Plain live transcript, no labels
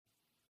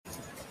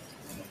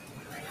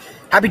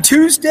Happy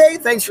Tuesday.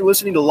 Thanks for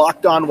listening to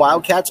Locked On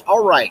Wildcats.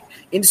 All right.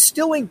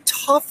 Instilling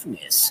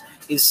toughness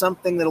is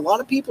something that a lot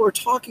of people are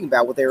talking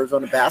about with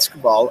Arizona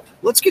basketball.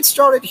 Let's get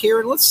started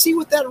here and let's see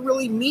what that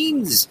really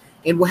means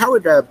and how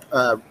it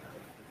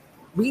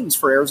means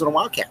for Arizona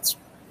Wildcats.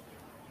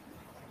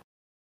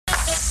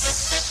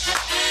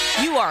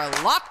 You are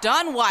Locked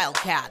On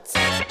Wildcats,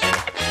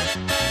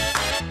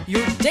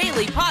 your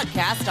daily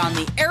podcast on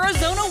the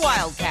Arizona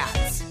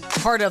Wildcats,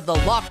 part of the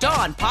Locked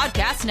On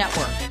Podcast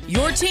Network,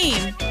 your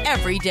team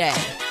every day.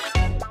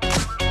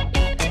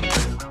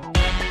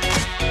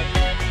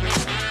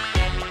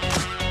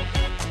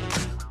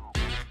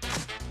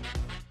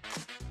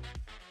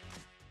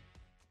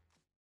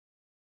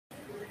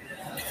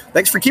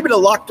 Thanks for keeping it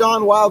Locked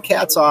On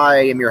Wildcats. I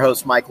am your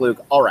host, Mike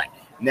Luke. All right.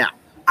 Now,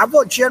 I've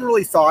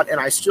generally thought, and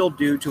I still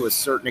do to a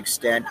certain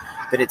extent,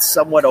 that it's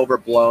somewhat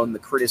overblown, the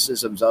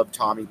criticisms of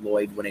Tommy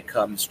Lloyd when it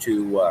comes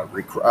to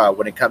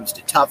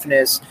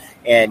toughness.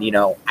 And,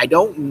 I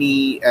don't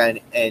need and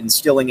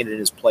instilling it in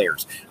his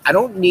players. I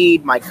don't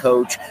need my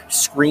coach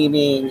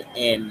screaming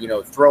and,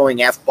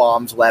 throwing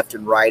F-bombs left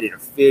and right at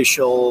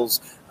officials,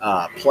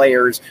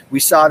 players. We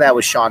saw that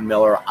with Sean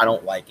Miller. I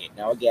don't like it.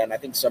 Now, again, I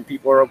think some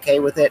people are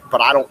okay with it,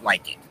 but I don't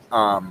like it.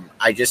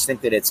 I just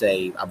think that it's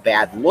a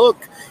bad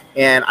look,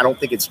 and I don't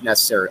think it's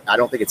necessary.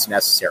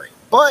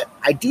 But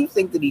I do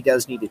think that he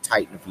does need to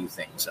tighten a few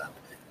things up.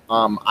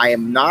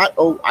 I'm not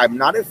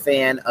a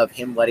fan of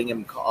him letting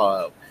him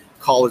call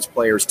his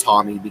players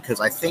Tommy, because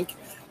I think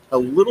a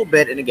little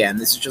bit, and again,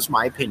 this is just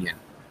my opinion,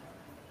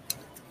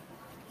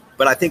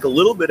 but I think a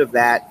little bit of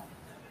that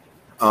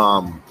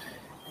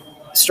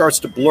starts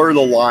to blur the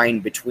line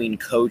between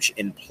coach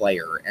and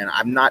player, and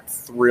I'm not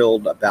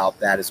thrilled about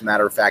that. As a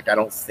matter of fact, I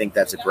don't think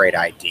that's a great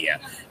idea.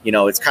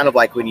 It's kind of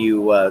like when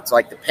it's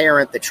like the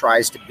parent that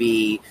tries to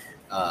be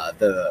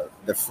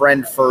the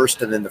friend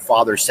first and then the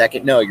father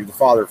second. No, you're the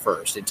father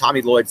first, and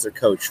Tommy Lloyd's their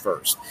coach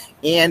first.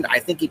 And I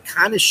think it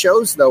kind of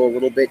shows, though, a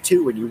little bit,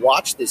 too, when you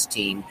watch this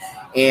team,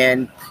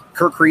 and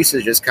Kirk Reese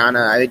is just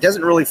it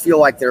doesn't really feel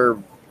like they're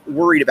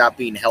worried about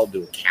being held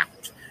to account.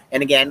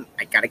 And again,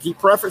 I got to keep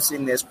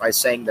prefacing this by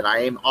saying that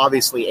I am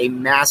obviously a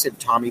massive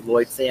Tommy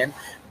Lloyd fan,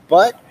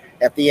 but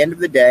at the end of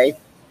the day,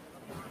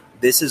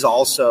 this is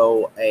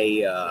also a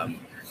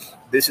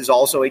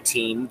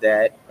team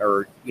that,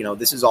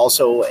 this is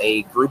also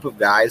a group of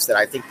guys that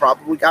I think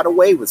probably got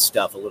away with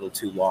stuff a little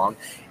too long,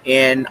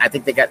 and I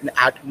think they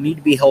need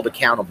to be held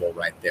accountable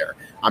right there.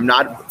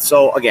 That's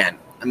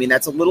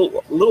a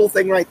little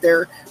thing right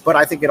there, but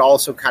I think it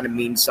also kind of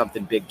means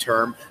something big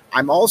term.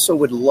 I'm also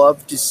would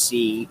love to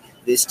see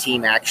this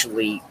team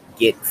actually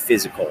get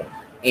physical.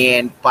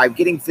 And by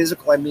getting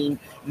physical, I mean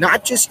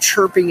not just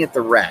chirping at the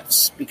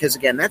refs, because,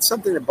 again, that's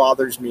something that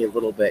bothers me a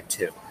little bit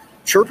too.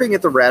 Chirping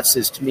at the refs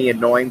is, to me,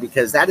 annoying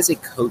because that is a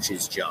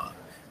coach's job.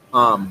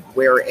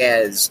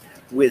 Whereas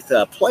with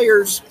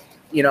players,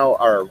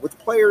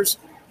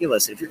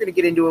 listen, if you're going to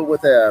get into it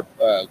with a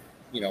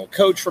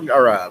coach from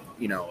or an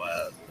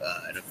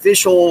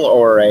official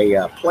or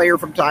a player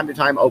from time to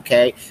time,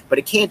 okay, but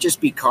it can't just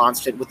be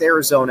constant. With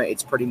Arizona,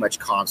 it's pretty much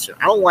constant.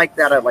 I don't like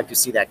that. I'd like to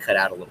see that cut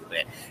out a little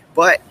bit.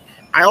 But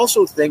I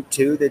also think,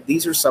 too, that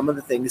these are some of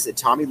the things that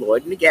Tommy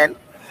Lloyd, and again,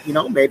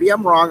 maybe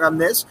I'm wrong on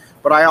this,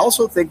 but I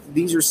also think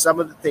these are some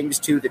of the things,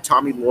 too, that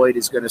Tommy Lloyd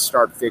is going to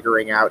start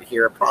figuring out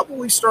here,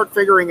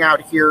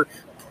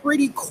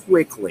 pretty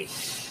quickly.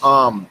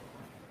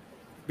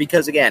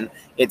 Because, again,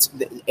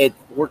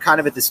 we're kind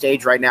of at the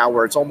stage right now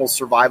where it's almost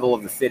survival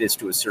of the fittest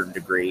to a certain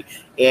degree.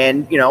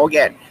 And,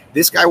 again,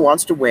 this guy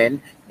wants to win.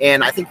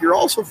 And I think you're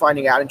also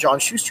finding out, and John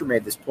Schuster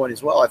made this point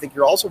as well, I think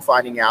you're also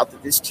finding out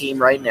that this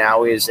team right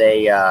now is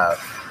at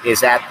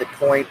the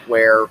point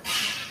where,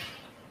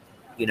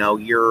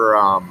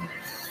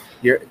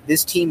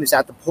 this team is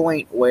at the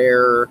point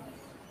where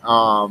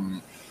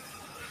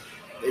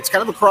it's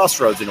kind of a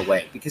crossroads in a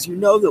way, because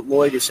that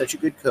Lloyd is such a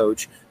good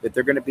coach that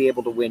they're going to be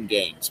able to win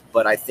games.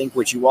 But I think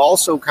what you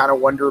also kind of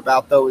wonder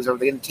about, though, is are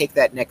they going to take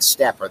that next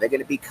step? Are they going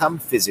to become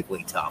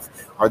physically tough?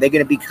 Are they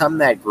going to become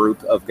that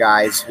group of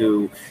guys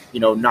who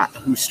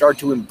start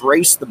to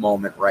embrace the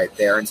moment right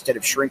there instead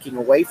of shrinking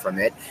away from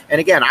it?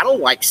 And again, I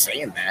don't like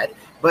saying that,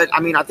 but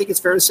I think it's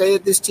fair to say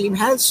that this team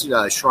has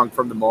shrunk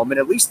from the moment,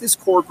 at least this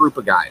core group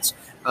of guys.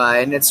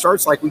 And it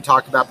starts like we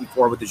talked about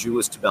before with the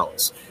Julius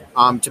Tubelis.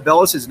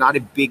 Tubelis is not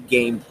a big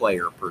game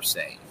player per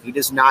se. He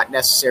does not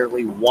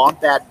necessarily want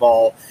that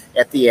ball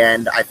at the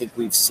end. I think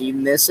we've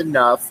seen this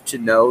enough to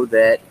know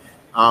that,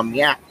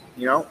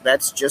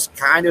 that's just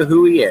kind of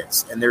who he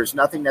is. And there's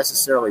nothing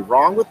necessarily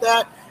wrong with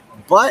that.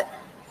 But,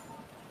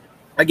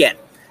 again,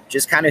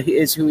 just kind of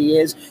is who he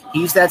is.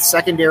 He's that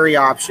secondary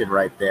option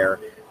right there.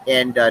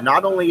 And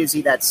not only is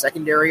he that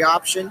secondary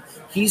option,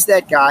 he's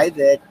that guy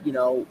that,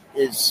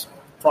 is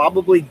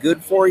probably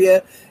good for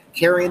you,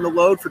 carrying the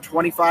load for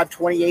 25,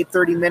 28,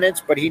 30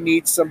 minutes, but he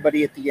needs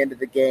somebody at the end of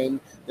the game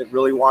that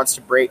really wants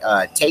to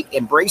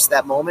embrace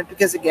that moment,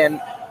 because,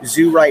 again,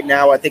 Zoo right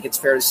now, I think it's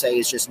fair to say,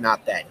 is just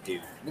not that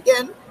dude. And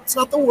again, it's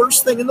not the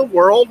worst thing in the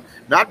world,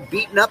 not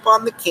beating up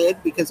on the kid,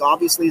 because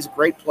obviously he's a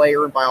great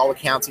player, and by all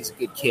accounts, he's a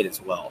good kid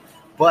as well.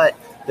 but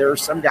there are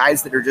some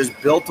guys that are just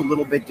built a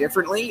little bit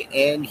differently,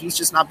 and he's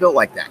just not built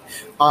like that.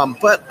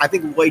 But I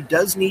think Lloyd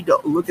does need to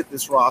look at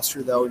this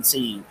roster, though, and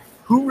see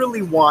who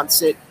really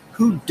wants it,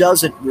 who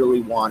doesn't really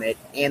want it,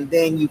 and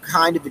then you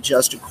kind of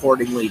adjust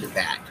accordingly to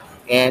that.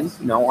 And,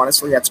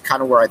 honestly, that's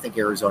kind of where I think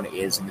Arizona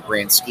is in the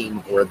grand scheme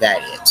of where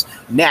that is.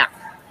 Now,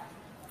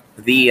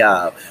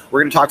 we're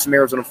going to talk some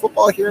Arizona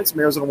football here and some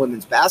Arizona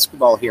women's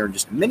basketball here in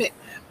just a minute.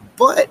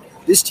 But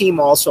this team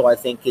also, I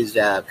think, is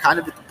kind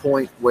of at the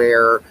point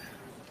where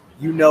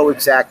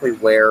exactly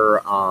where,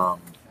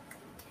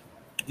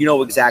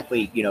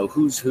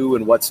 who's who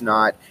and what's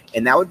not.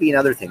 And that would be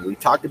another thing. We've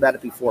talked about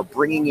it before,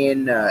 bringing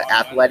in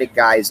athletic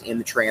guys in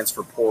the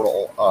transfer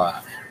portal.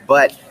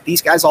 But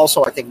these guys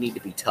also, I think, need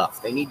to be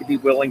tough. They need to be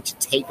willing to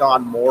take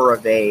on more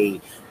of a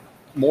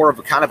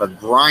kind of a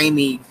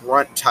grimy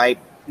grunt type,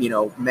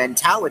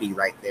 mentality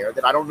right there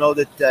that I don't know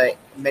that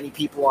many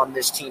people on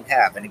this team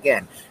have. And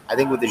again, I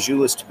think with the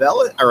Julius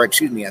Tabella,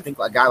 I think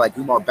a guy like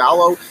Umar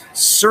Ballo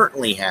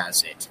certainly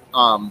has it.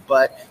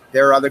 But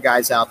there are other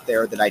guys out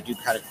there that I do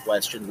kind of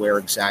question where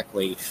and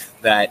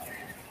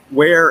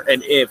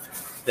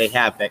if they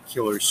have that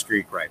killer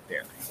streak right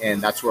there.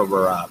 And that's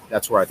where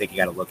I think you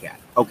got to look at.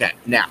 Okay,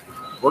 now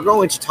we're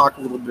going to talk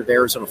a little bit of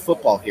Arizona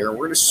football here, and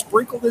we're going to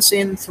sprinkle this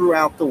in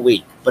throughout the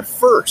week. But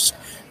first,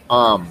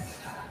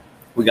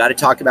 we got to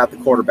talk about the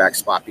quarterback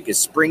spot because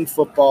spring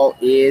football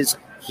is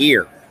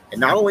here.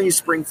 And not only is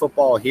spring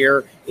football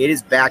here, it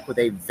is back with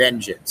a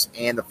vengeance.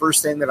 And the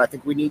first thing that I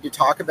think we need to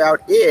talk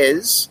about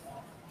is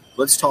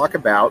let's talk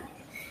about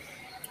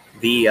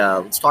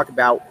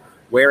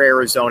where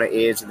Arizona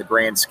is in the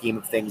grand scheme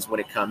of things when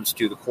it comes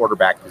to the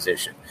quarterback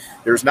position.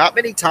 There's not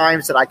many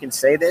times that I can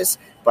say this,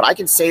 but I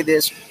can say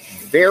this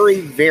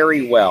very,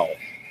 very well,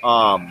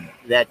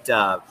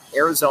 that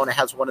Arizona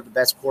has one of the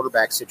best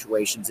quarterback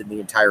situations in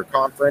the entire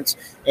conference.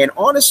 And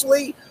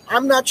honestly,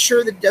 I'm not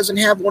sure that it doesn't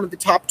have one of the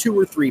top 2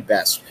 or 3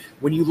 best.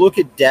 When you look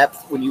at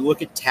depth, when you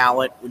look at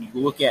talent, when you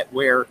look at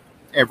where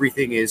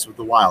everything is with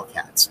the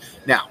Wildcats.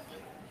 Now,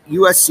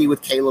 USC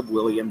with Caleb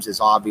Williams is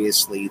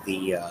obviously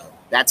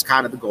that's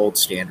kind of the gold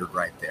standard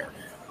right there.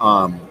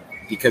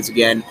 Because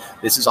again,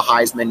 this is a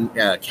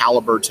Heisman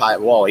caliber type.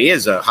 Well, he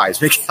is a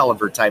Heisman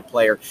caliber type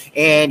player,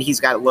 and he's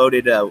got a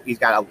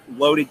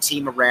loaded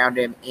team around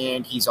him,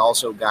 and he's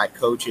also got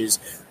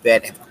coaches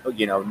that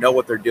know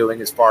what they're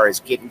doing as far as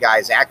getting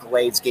guys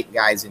accolades, getting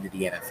guys into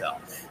the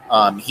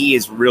NFL. He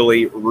is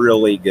really,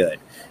 really good.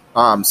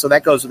 So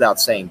that goes without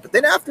saying. But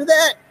then after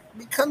that, it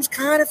becomes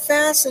kind of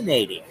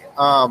fascinating.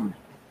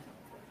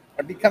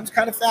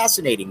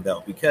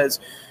 Though, because.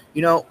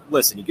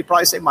 Listen, you could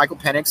probably say Michael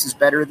Penix is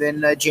better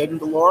than Jaden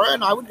DeLora,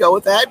 and I would go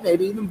with that.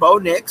 Maybe even Bo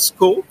Nix.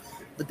 Cool.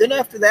 But then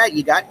after that,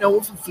 you got Noah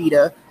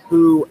Fifita,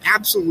 who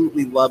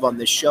absolutely love on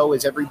this show,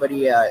 as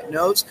everybody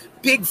knows.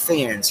 Big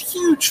fans,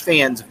 huge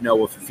fans of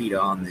Noah Fifita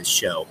on this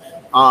show.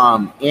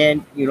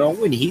 And,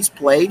 when he's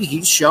played,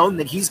 he's shown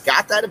that he's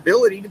got that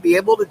ability to be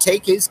able to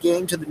take his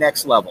game to the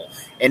next level.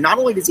 And not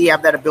only does he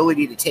have that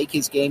ability to take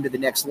his game to the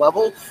next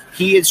level,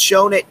 he has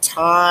shown it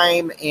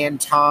time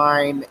and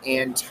time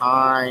and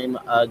time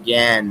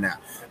again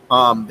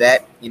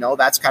that,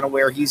 that's kind of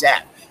where he's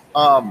at.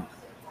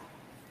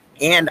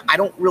 And I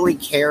don't really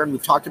care, and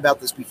we've talked about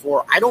this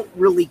before, I don't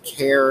really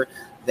care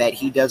that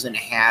he doesn't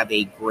have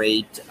a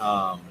great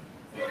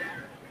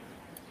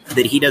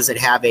that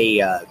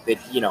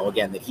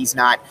he's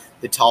not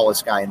the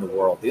tallest guy in the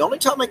world. The only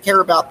time I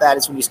care about that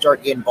is when you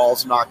start getting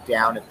balls knocked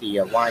down at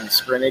the line of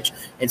scrimmage.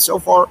 And so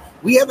far,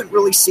 we haven't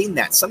really seen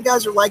that. Some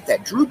guys are like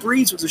that. Drew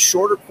Brees was a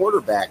shorter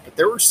quarterback, but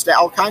there were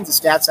all kinds of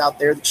stats out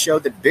there that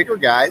showed that bigger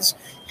guys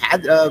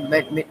had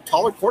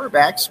taller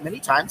quarterbacks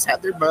many times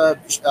had their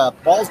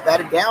balls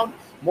batted down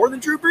more than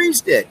Drew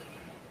Brees did.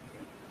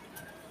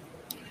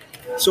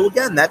 So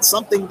again, that's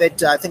something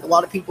that I think a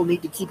lot of people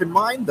need to keep in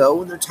mind, though,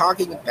 when they're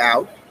talking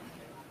about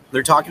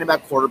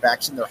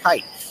quarterbacks and their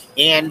height.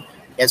 And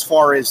as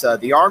far as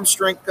the arm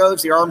strength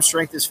goes, the arm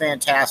strength is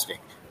fantastic.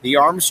 The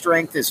arm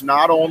strength is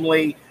not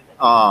only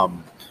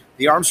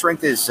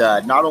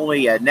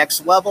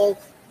next level.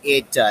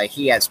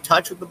 He has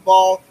touch with the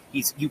ball.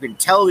 You can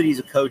tell that he's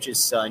a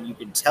coach's son. You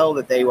can tell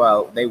that they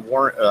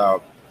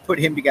weren't put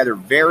him together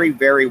very,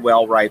 very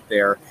well right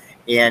there.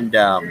 And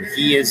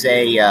he's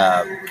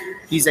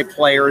a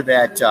player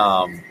that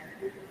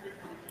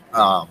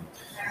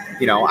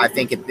I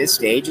think at this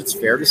stage it's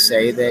fair to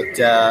say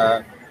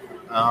that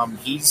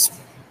he's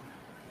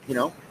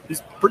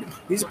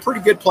a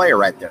pretty good player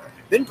right there.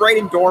 Then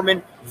Braden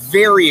Dorman,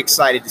 very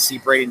excited to see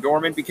Braden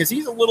Dorman because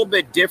he's a little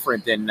bit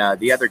different than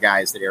the other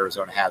guys that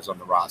Arizona has on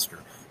the roster.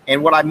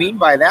 And what I mean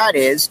by that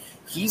is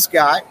he's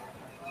a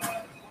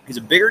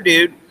bigger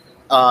dude,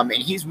 and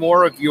he's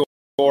more of your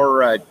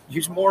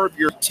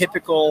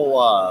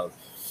typical.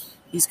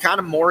 He's kind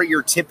of more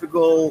your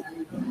typical,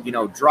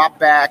 drop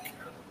back,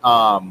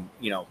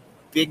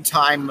 big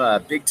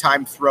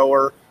time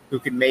thrower who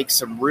can make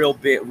some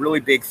really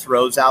big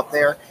throws out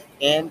there.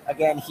 And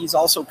again, he's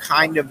also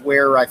kind of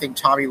where I think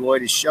Tommy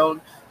Lloyd has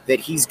shown that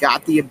he's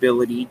got the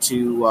ability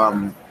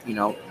to,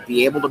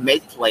 be able to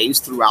make plays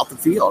throughout the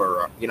field.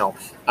 Or, I don't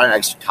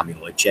know, Tommy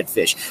Lloyd, Jed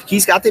Fish.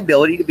 He's got the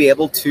ability to be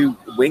able to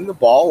wing the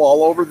ball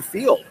all over the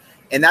field.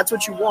 And that's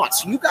what you want.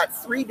 So you've got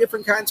three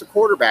different kinds of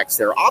quarterbacks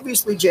there.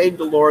 Obviously, Jaden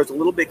Delore is a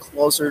little bit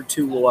closer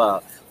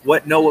to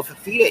what Noah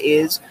Fafita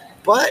is.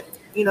 But,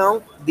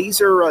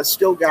 these are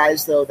still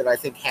guys, though, that I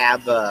think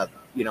have,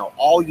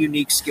 all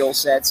unique skill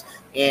sets.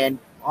 And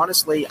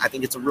honestly, I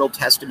think it's a real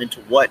testament to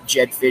what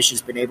Jed Fish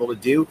has been able to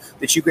do,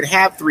 that you could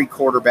have three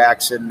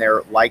quarterbacks in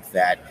there like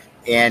that.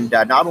 And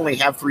not only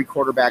have three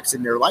quarterbacks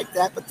in there like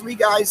that, but three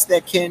guys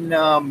in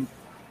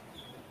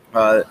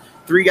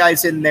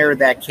there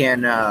that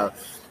can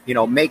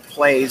make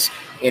plays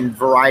in a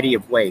variety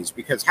of ways.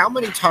 Because how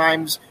many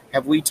times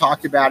have we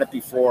talked about it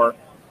before?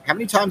 How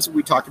many times have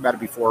we talked about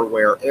it before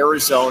where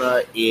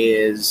Arizona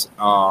is,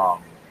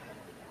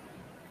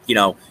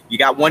 you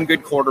got one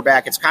good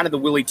quarterback. It's kind of the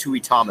Willie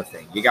Tuitama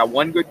thing. You got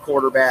one good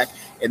quarterback,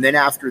 and then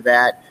after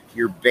that,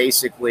 you're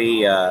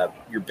basically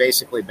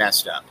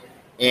messed up.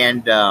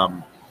 And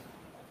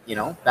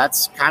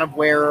that's kind of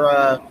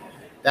where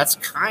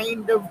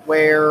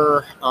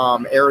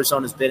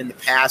Arizona's been in the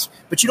past.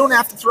 But you don't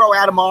have to throw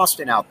Adam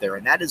Austin out there,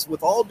 and that is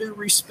with all due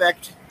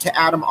respect to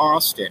Adam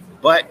Austin.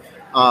 But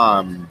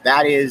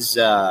that is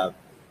that's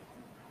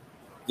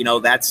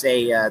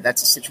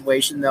a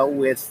situation though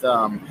with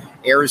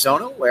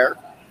Arizona where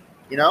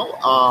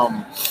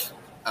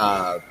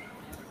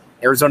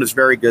Arizona's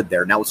very good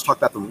there. Now let's talk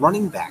about the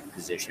running back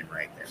position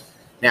right there.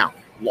 Now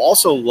we'll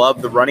also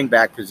love the running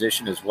back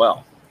position as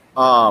well.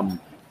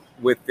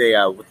 With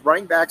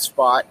running back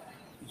spot,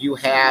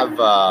 you've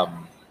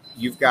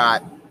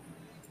got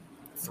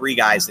three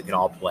guys that can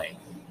all play.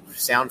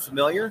 Sound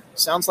familiar?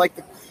 Sounds like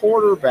the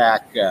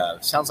quarterback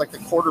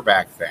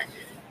thing,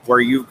 where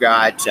you've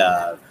got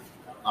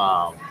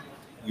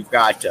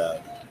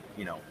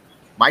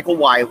Michael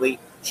Wiley,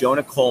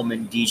 Jonah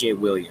Coleman, DJ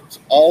Williams.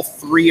 All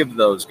three of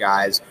those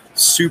guys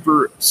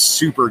super,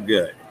 super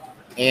good.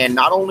 And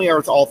not only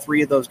are all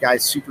three of those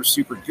guys super,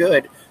 super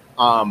good,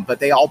 but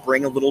they all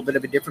bring a little bit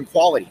of a different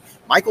quality.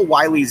 Michael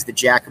Wiley is the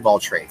jack of all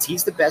trades.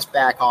 He's the best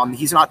back on.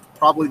 He's not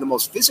probably the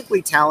most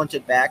physically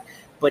talented back,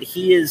 but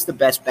he is the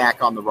best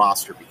back on the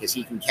roster because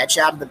he can catch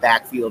out of the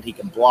backfield. He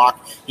can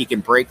block. He can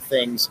break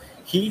things.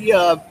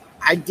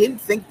 I didn't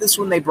think this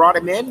when they brought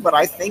him in, but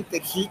I think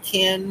that he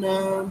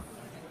can.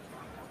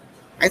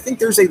 I think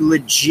there's a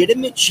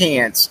legitimate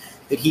chance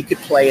that he could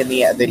play in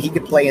the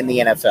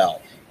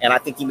NFL, and I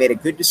think he made a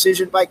good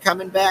decision by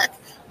coming back.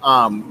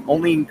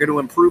 Only going to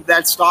improve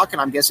that stock,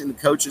 and I'm guessing the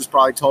coaches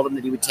probably told him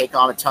that he would take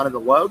on a ton of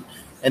the load.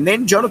 And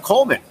then Jonah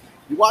Coleman.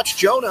 You watch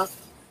Jonah's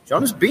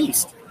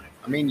beast.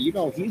 I mean, he's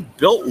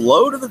built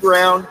low to the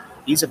ground.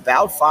 He's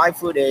about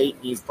 5'8".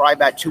 He's probably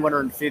about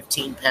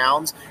 215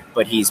 pounds,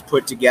 but he's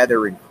put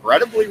together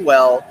incredibly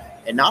well.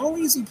 And not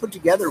only is he put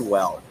together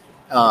well,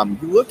 you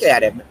look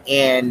at him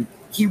and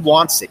he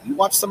wants it. You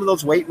watch some of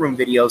those weight room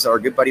videos that our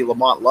good buddy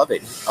Lamont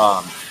Lovett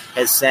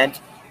has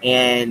sent,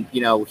 and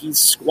he's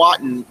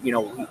squatting,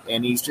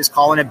 and he's just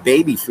calling it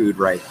baby food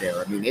right there.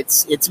 I mean,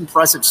 it's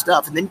impressive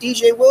stuff. And then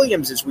DJ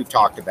Williams, as we've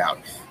talked about,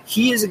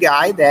 he is a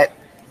guy that,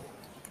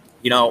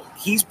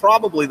 he's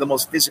probably the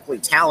most physically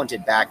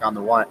talented back on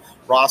the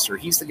roster.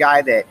 He's the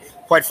guy that,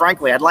 quite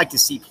frankly, I'd like to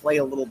see play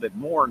a little bit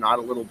more, not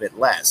a little bit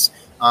less.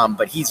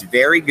 But he's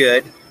very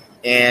good.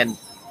 And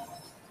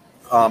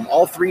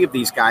all three of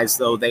these guys,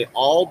 though, they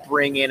all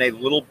bring in a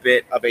little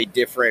bit of a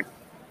different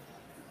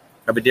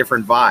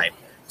vibe.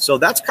 So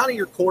that's kind of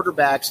your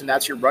quarterbacks, and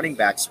that's your running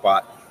back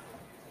spot.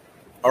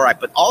 All right,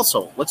 but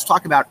also let's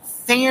talk about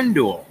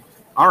FanDuel.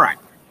 All right,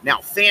 now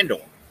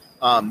FanDuel.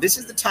 This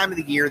is the time of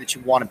the year that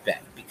you want to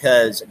bet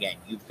because, again,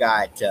 you've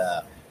got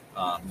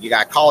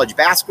college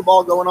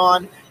basketball going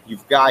on.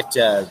 You've got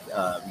the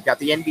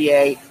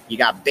NBA. You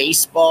got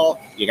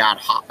baseball. You got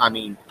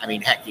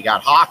heck, you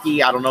got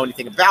hockey. I don't know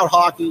anything about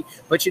hockey,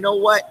 but you know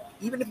what?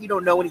 Even if you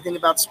don't know anything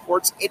about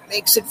sports, it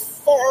makes it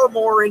far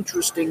more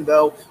interesting,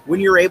 though,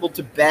 when you're able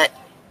to bet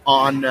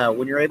on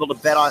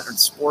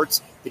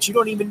sports that you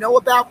don't even know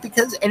about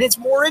and it's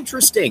more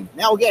interesting.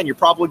 Now, again, you're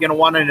probably going to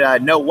want to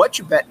know what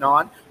you're betting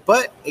on,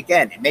 but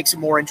again, it makes it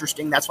more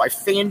interesting. That's why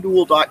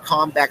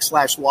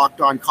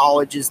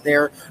FanDuel.com/LockedOnCollege is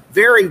there.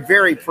 Very,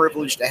 very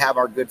privileged to have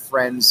our good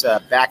friends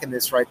back in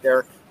this right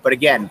there. But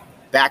again,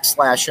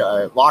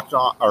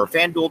 /LockedOn or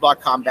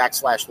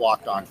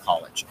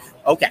FanDuel.com/LockedOnCollege.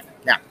 Okay,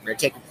 now we're going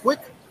to take a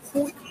quick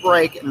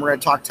break and we're going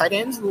to talk tight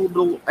ends and a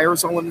little bit of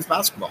Arizona women's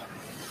basketball.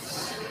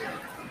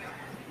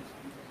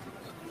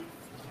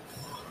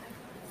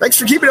 Thanks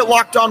for keeping it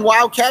locked on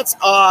Wildcats.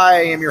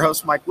 I am your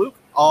host, Mike Luke.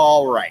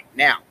 All right,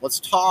 now let's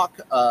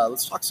talk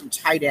some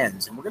tight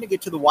ends, and we're going to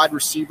get to the wide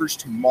receivers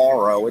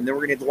tomorrow, and then we're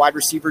going to get the wide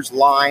receivers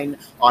line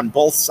on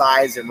both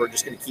sides, and we're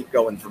just going to keep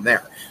going from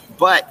there.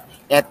 But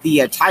at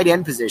the tight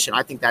end position,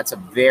 I think that's a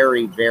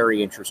very,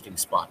 very interesting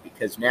spot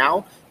because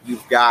now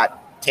you've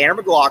got Tanner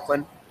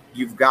McLaughlin,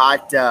 you've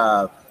got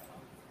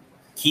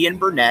Kean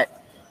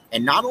Burnett,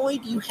 and not only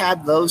do you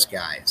have those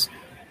guys,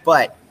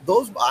 but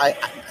those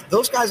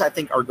guys I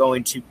think are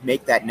going to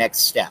make that next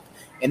step.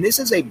 And this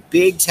is a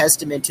big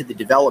testament to the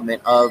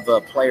development of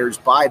players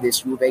by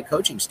this U of A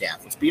coaching staff.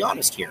 Let's be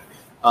honest here.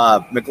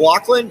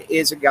 McLaughlin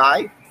is a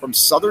guy from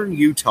Southern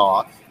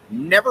Utah.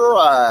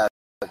 Never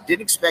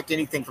didn't expect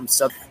anything from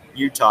Southern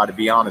Utah, to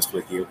be honest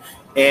with you.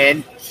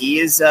 And he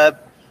has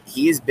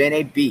been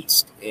a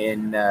beast.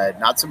 In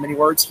not so many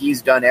words,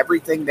 he's done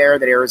everything there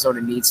that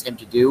Arizona needs him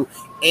to do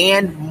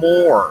and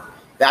more.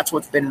 That's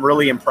what's been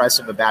really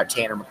impressive about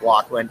Tanner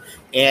McLaughlin.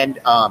 And,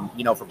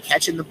 from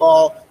catching the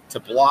ball to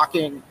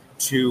blocking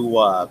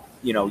to,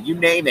 you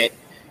name it.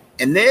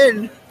 And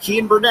then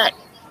Kean Burnett.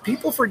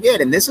 People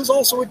forget, and this is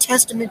also a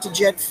testament to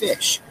Jed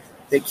Fish,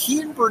 that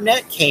Kean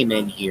Burnett came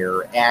in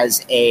here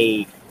as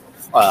a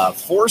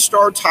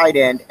four-star tight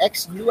end,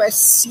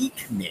 ex-USC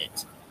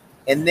commit.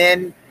 And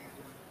then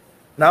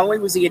not only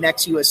was he an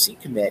ex-USC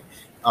commit,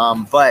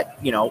 but,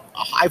 a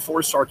high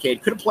four-star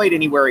kid, could have played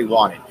anywhere he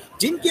wanted.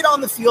 Didn't get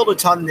on the field a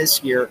ton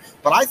this year,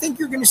 but I think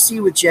you're going to see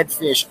with Jed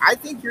Fish, I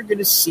think you're going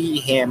to see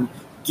him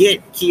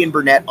get Kean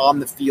Burnett on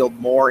the field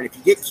more. And if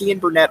you get Kean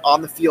Burnett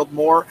on the field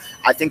more,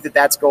 I think that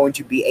that's going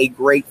to be a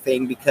great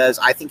thing because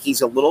I think he's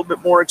a little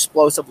bit more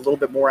explosive, a little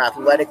bit more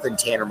athletic than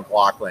Tanner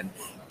McLaughlin.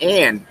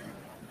 And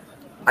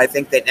I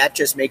think that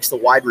just makes the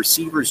wide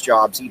receivers'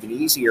 jobs even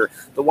easier.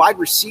 The wide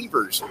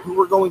receivers, who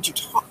we're going to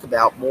talk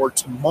about more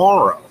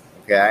tomorrow.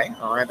 Okay?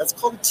 All right. That's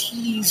called a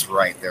tease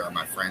right there,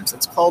 my friends.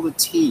 That's called a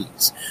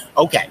tease.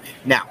 Okay.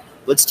 Now,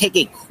 let's take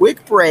a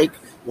quick break.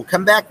 We'll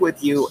come back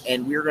with you,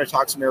 and we're going to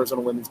talk some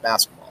Arizona women's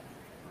basketball.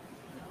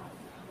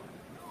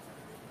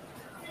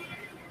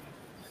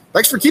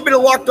 Thanks for keeping it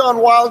locked on,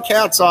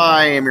 Wildcats.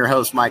 I am your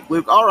host, Mike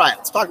Luke. All right,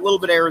 let's talk a little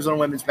bit of Arizona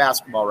women's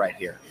basketball right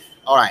here.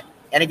 All right,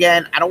 and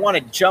again, I don't want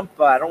to jump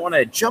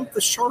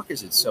the shark,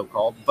 as it's so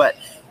called, but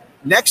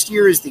next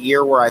year is the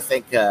year where I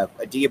think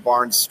Adia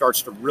Barnes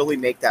starts to really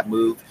make that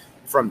move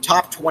from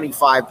top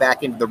 25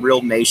 back into the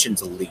real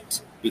nation's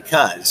elite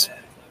because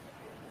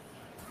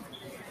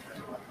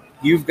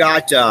You've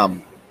got a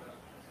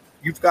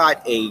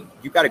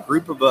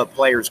group of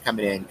players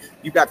coming in.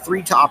 You've got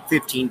 3 top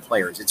 15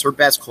 players. It's her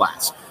best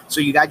class.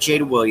 So you got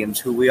Jada Williams,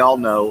 who we all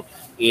know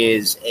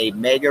is a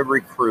mega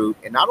recruit.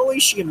 And not only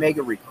is she a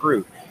mega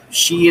recruit,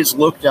 she is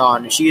looked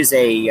on. She is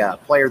a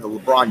player that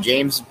LeBron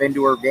James has been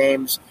to her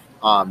games.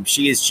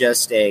 She is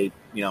just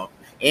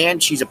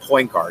and she's a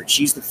point guard.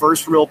 She's the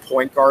first real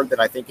point guard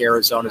that I think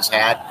Arizona's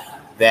had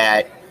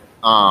that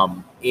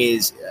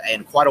is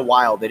in quite a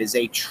while that is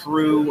a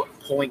true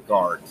point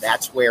guard.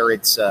 That's where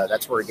it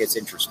gets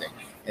interesting.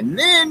 And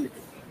then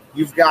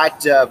you've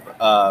got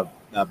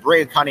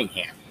Brea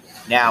Cunningham.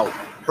 Now,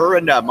 her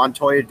and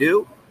Montoya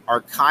Dew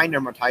are kind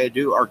of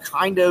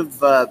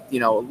a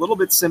little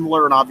bit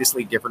similar and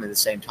obviously different at the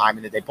same time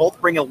in that they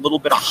both bring a little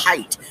bit of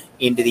height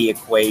into the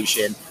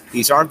equation.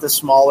 These aren't the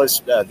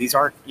smallest. These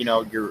aren't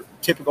your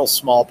typical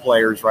small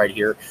players right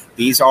here.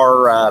 These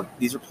are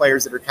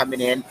players that are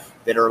coming in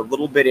that are a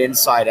little bit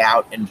inside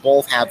out and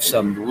both have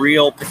some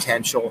real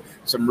potential,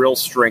 some real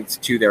strength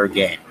to their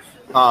game.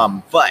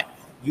 But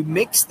you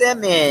mix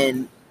them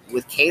in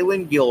with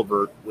Kaylin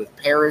Gilbert, with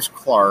Paris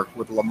Clark,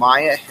 with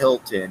Lamaya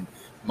Hilton,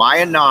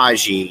 Maya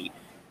Najee,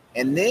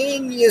 and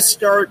then you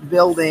start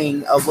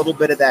building a little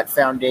bit of that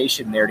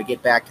foundation there to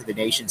get back to the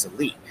nation's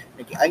elite.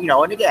 And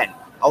again,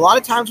 a lot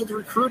of times with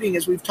recruiting,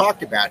 as we've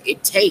talked about,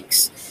 it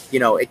takes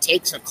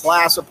a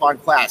class upon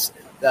class.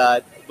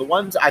 The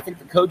ones, I think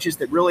the coaches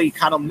that really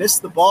kind of miss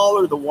the ball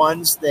are the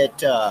ones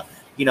that,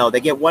 they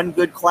get one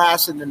good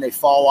class and then they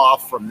fall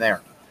off from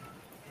there.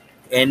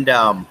 And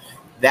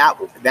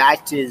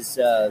that is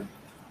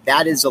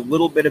a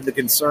little bit of the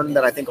concern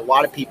that I think a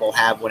lot of people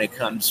have when it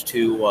comes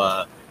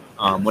to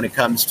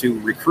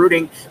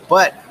recruiting.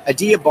 But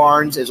Adia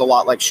Barnes is a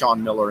lot like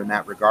Sean Miller in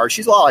that regard.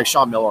 She's a lot like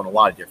Sean Miller in a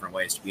lot of different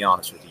ways, to be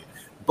honest with you.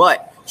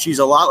 But she's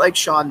a lot like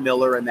Sean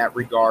Miller in that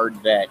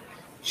regard that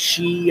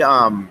she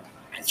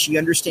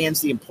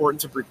understands the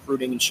importance of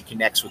recruiting and she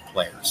connects with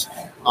players.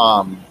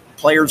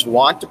 Players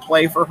want to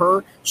play for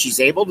her. She's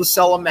able to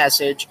sell a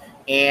message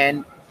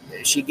and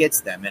she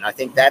gets them. And I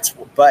think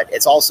but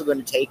it's also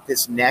going to take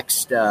this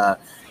next, I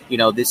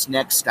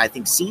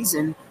think,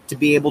 season to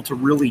be able to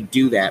really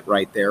do that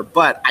right there.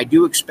 But I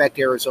do expect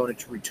Arizona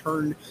to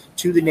return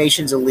to the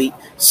nation's elite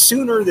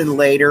sooner than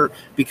later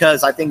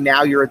because I think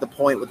now you're at the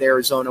point with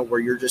Arizona where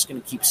you're just going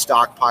to keep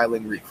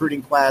stockpiling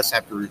recruiting class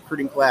after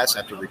recruiting class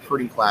after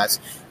recruiting class.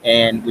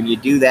 And when you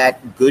do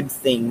that, good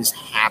things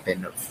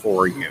happen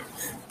for you.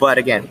 But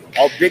again,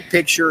 all big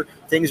picture,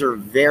 things are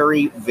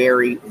very,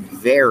 very,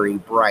 very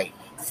bright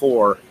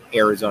for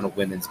Arizona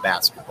women's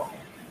basketball.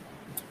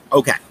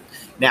 Okay,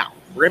 now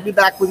we're going to be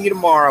back with you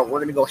tomorrow. We're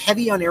going to go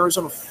heavy on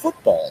Arizona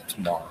football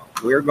tomorrow.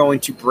 We're going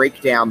to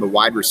break down the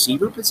wide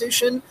receiver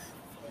position,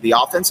 the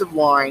offensive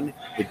line,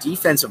 the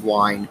defensive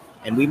line,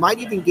 and we might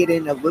even get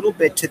in a little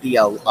bit to the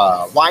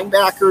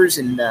linebackers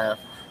and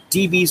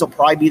DBs will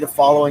probably be the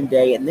following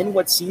day, and then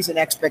what season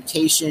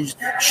expectations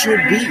should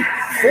be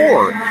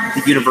for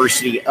the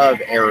University of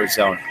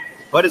Arizona.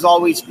 But as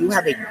always, you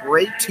have a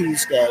great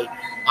Tuesday.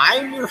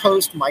 I'm your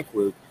host, Mike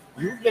Luke.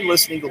 You've been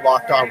listening to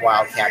Locked On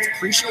Wildcats.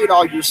 Appreciate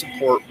all your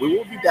support. We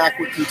will be back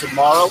with you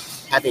tomorrow.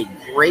 Have a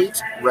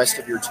great rest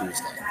of your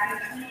Tuesday.